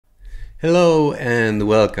Hello and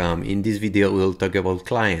welcome. In this video we'll talk about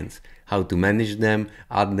clients, how to manage them,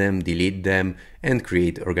 add them, delete them, and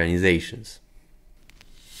create organizations.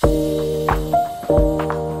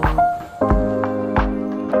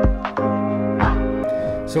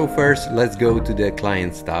 So first, let's go to the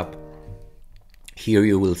Clients tab. Here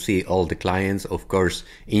you will see all the clients. Of course,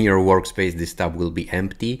 in your workspace this tab will be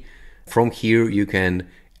empty. From here you can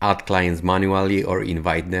add clients manually or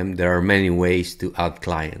invite them. There are many ways to add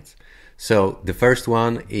clients. So the first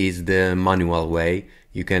one is the manual way.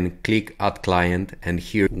 You can click add client and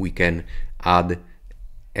here we can add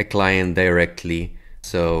a client directly.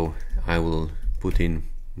 So I will put in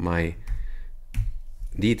my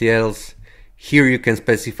details. Here you can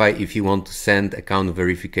specify if you want to send account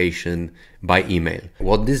verification by email.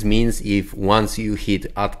 What this means, if once you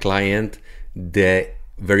hit add client, the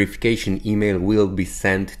verification email will be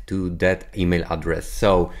sent to that email address.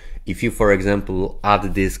 So if you, for example,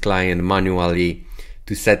 add this client manually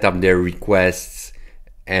to set up their requests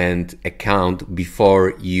and account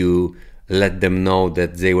before you let them know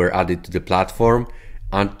that they were added to the platform,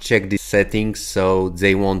 uncheck the settings so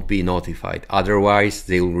they won't be notified. Otherwise,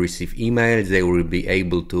 they will receive emails, they will be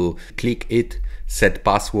able to click it, set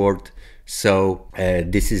password. So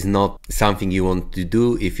this is not something you want to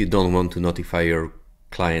do if you don't want to notify your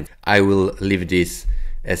client. I will leave this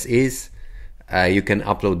as is. You can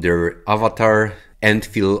upload their avatar and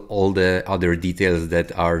fill all the other details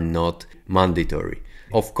that are not mandatory.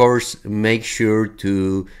 Of course, make sure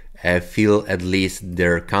to fill at least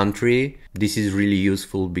their country. This is really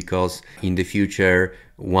useful because in the future,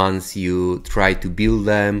 once you try to bill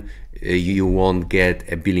them, you won't get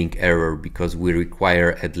a billing error because we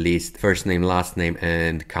require at least first name, last name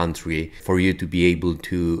and country for you to be able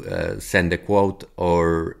to send a quote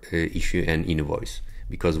or issue an invoice,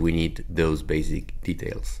 because we need those basic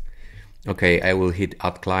details. Okay, I will hit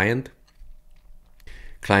add client.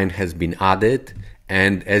 Client has been added,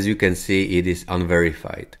 and as you can see, it is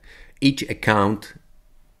unverified. Each account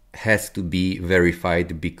has to be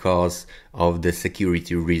verified because of the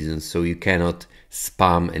security reasons, so you cannot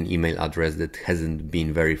spam an email address that hasn't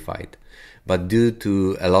been verified. But due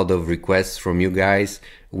to a lot of requests from you guys,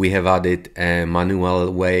 we have added a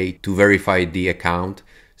manual way to verify the account.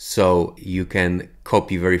 So you can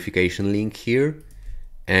copy verification link here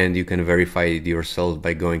and you can verify it yourself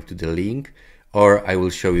by going to the link, or I will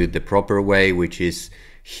show you the proper way, which is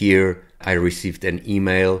here. I received an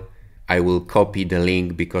email. I will copy the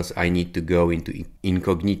link because I need to go into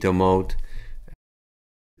incognito mode,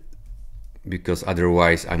 because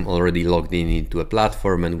otherwise I'm already logged in into a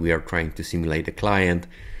platform and we are trying to simulate a client.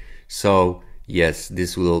 So yes,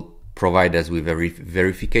 this will provide us with a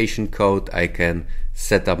verification code. I can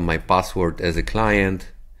set up my password as a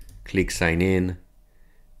client, click sign in,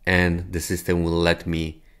 and the system will let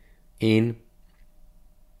me in.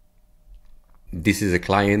 This is a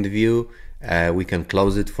client view. We can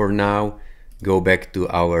close it for now. Go back to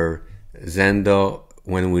our Zendo.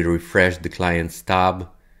 When we refresh the clients tab,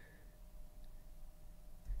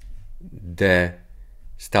 the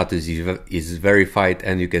status is verified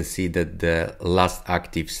and you can see that the last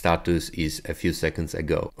active status is a few seconds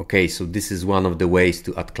ago. Okay, so this is one of the ways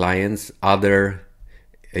to add clients. Other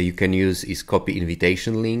you can use is copy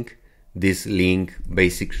invitation link. This link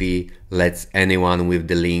basically lets anyone with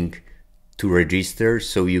the link to register,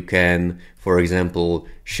 so you can, for example,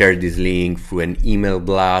 share this link through an email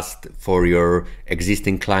blast for your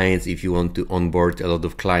existing clients if you want to onboard a lot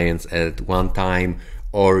of clients at one time,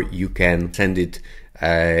 or you can send it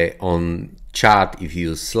on chat if you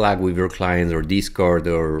use Slack with your clients, or Discord,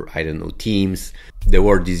 or I don't know, Teams. The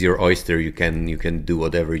world is your oyster. You can do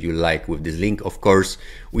whatever you like with this link. Of course,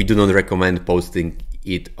 we do not recommend posting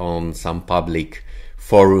it on some public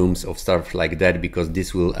forums or stuff like that, because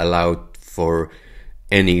this will allow for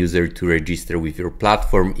any user to register with your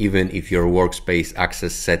platform. Even if your workspace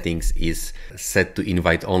access settings is set to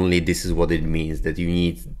invite only, this is what it means, that you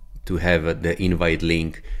need to have the invite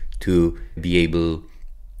link to be able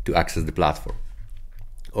to access the platform.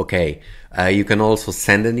 Okay, you can also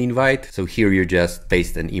send an invite. So here you just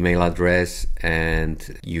paste an email address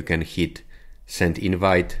and you can hit send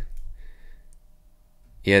invite.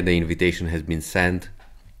 Yeah, the invitation has been sent.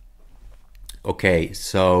 Okay,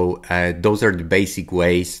 so those are the basic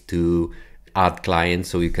ways to add clients.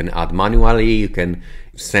 So you can add manually, you can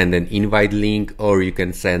send an invite link, or you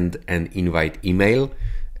can send an invite email.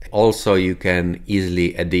 Also, you can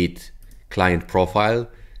easily edit client profile.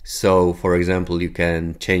 So for example, you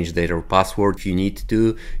can change their password if you need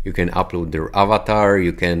to, you can upload their avatar,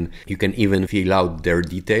 you can even fill out their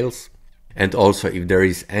details. And also, if there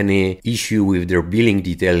is any issue with their billing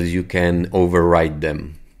details, you can override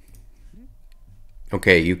them.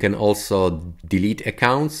 Okay, you can also delete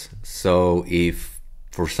accounts. So if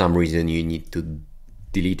for some reason you need to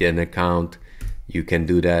delete an account, you can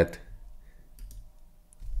do that.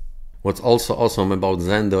 What's also awesome about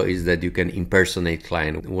Zendo is that you can impersonate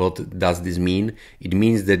client. What does this mean? It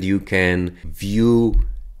means that you can view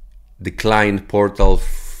the client portal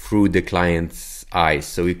through the client's eyes.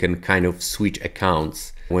 So you can kind of switch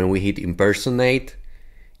accounts. When we hit impersonate,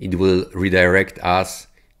 it will redirect us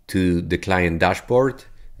to the client dashboard.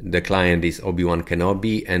 The client is Obi-Wan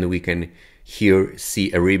Kenobi, and we can here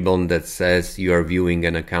see a ribbon that says you are viewing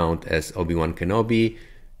an account as Obi-Wan Kenobi,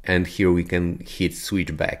 and here we can hit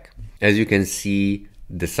switch back. As you can see,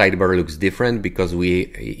 the sidebar looks different because we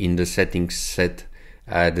in the settings set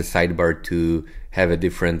the sidebar to have a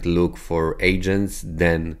different look for agents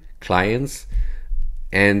than clients,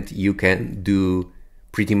 and you can do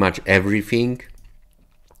pretty much everything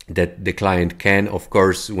that the client can. Of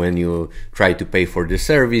course, when you try to pay for the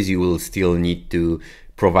service, you will still need to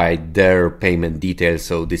provide their payment details.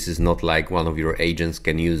 So this is not like one of your agents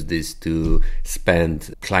can use this to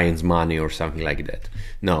spend clients' money or something like that.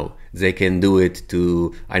 No, they can do it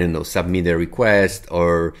to, I don't know, submit a request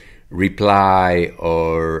or reply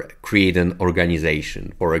or create an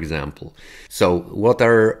organization, for example. So what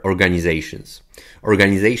are organizations?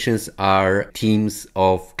 Organizations are teams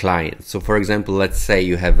of clients. So for example, let's say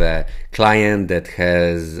you have a client that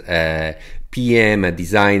has a PM, a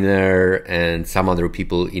designer, and some other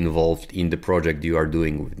people involved in the project you are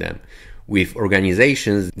doing with them. With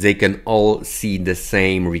organizations, they can all see the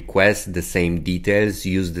same requests, the same details,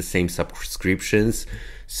 use the same subscriptions.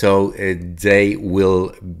 So they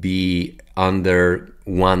will be under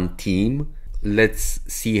one team. Let's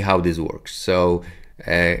see how this works. So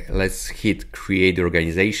let's hit create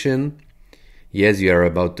organization. Yes, you are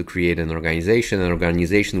about to create an organization. An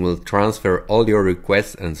organization will transfer all your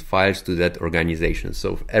requests and files to that organization.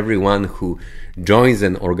 So everyone who joins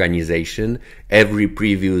an organization, every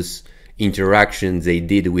previous interaction they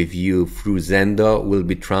did with you through Zendo will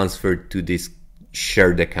be transferred to this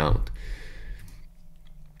shared account.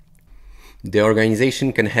 The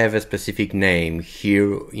organization can have a specific name.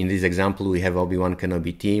 Here in this example we have Obi-Wan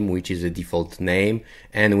Kenobi team, which is a default name,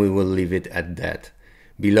 and we will leave it at that.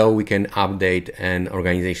 Below we can update an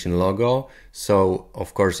organization logo. So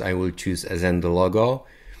of course I will choose a Zendo logo.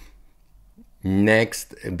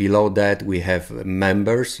 Next, below that we have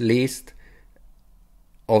members list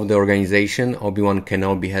of the organization. Obi-Wan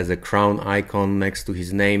Kenobi has a crown icon next to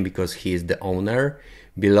his name because he is the owner.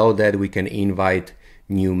 Below that we can invite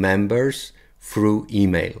new members through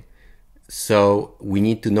email. So we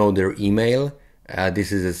need to know their email.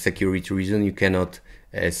 This is a security reason. You cannot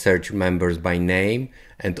search members by name,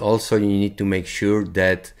 and also you need to make sure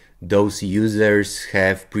that those users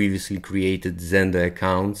have previously created Zendo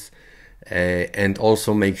accounts, and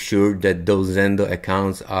also make sure that those Zendo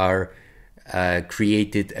accounts are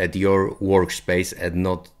created at your workspace and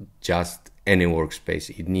not just any workspace.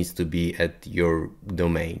 It needs to be at your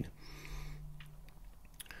domain.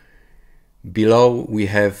 Below we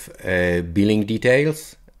have billing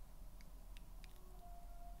details.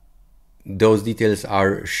 Those details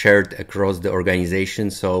are shared across the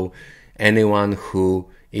organization, so anyone who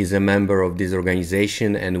is a member of this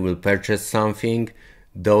organization and will purchase something,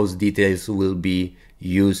 those details will be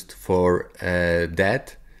used for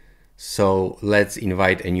that. So let's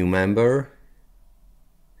invite a new member.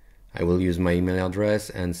 I will use my email address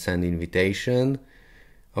and send invitation.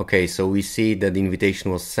 Okay, so we see that the invitation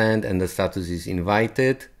was sent and the status is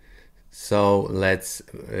invited. So let's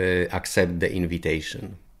accept the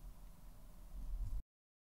invitation.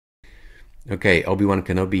 Okay, Obi-Wan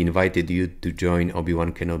Kenobi invited you to join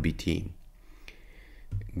Obi-Wan Kenobi team.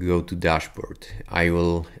 Go to dashboard. I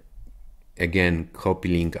will again copy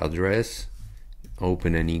link address,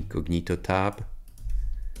 open an incognito tab,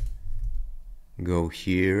 go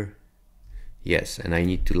here. Yes, and I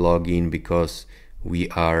need to log in because we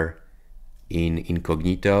are in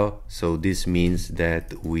incognito, so this means that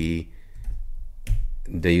the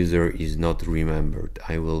user is not remembered.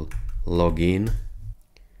 I will log in.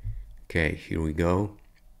 Okay, here we go.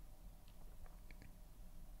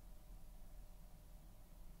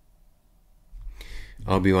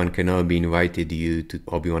 Obi-Wan Kenobi invited you to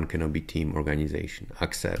Obi-Wan Kenobi team organization.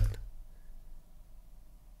 Accept.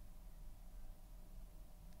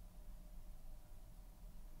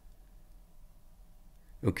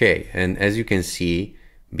 Okay, and as you can see,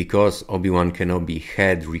 because Obi-Wan Kenobi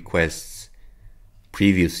had requests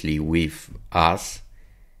previously with us,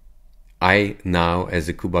 I now, as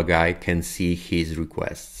a Kuba guy, can see his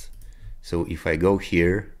requests. So if I go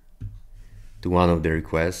here to one of the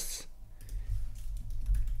requests,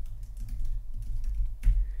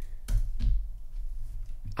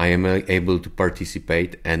 I am able to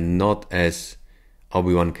participate, and not as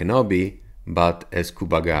Obi-Wan Kenobi, but as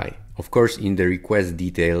Kubagai. Of course, in the request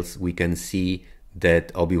details, we can see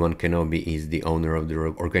that Obi-Wan Kenobi is the owner of the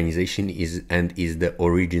organization and is the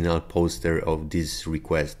original poster of this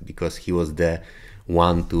request, because he was the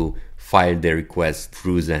one to file the request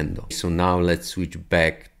through Zendo. So now let's switch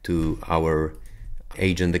back to our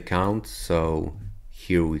agent account. So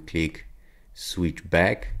here we click switch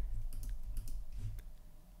back.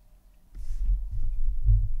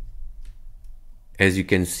 As you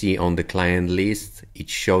can see on the client list, it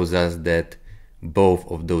shows us that both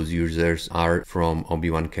of those users are from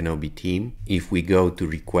Obi-Wan Kenobi team. If we go to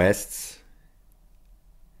requests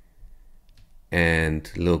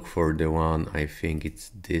and look for the one, I think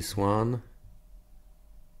it's this one.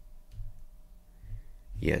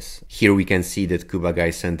 Yes, here we can see that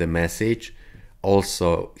Kubagai sent a message.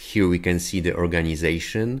 Also, here we can see the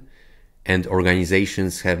organization, and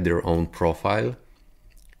organizations have their own profile.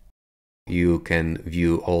 You can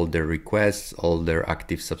view all their requests, all their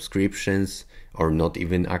active subscriptions, or not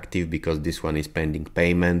even active because this one is pending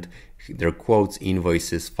payment, their quotes,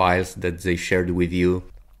 invoices, files that they shared with you,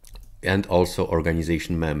 and also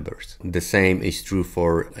organization members. The same is true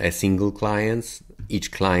for a single clients.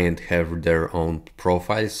 Each client have their own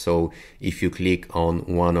profiles, so if you click on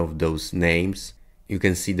one of those names, you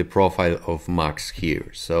can see the profile of Max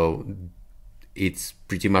here. So it's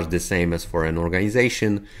pretty much the same as for an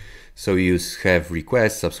organization. So you have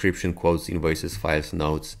requests, subscription, quotes, invoices, files,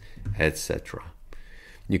 notes, etc.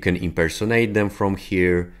 You can impersonate them from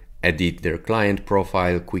here, edit their client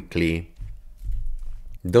profile quickly.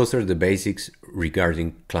 Those are the basics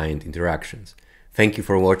regarding client interactions. Thank you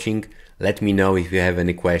for watching. Let me know if you have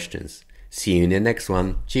any questions. See you in the next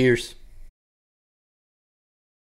one. Cheers!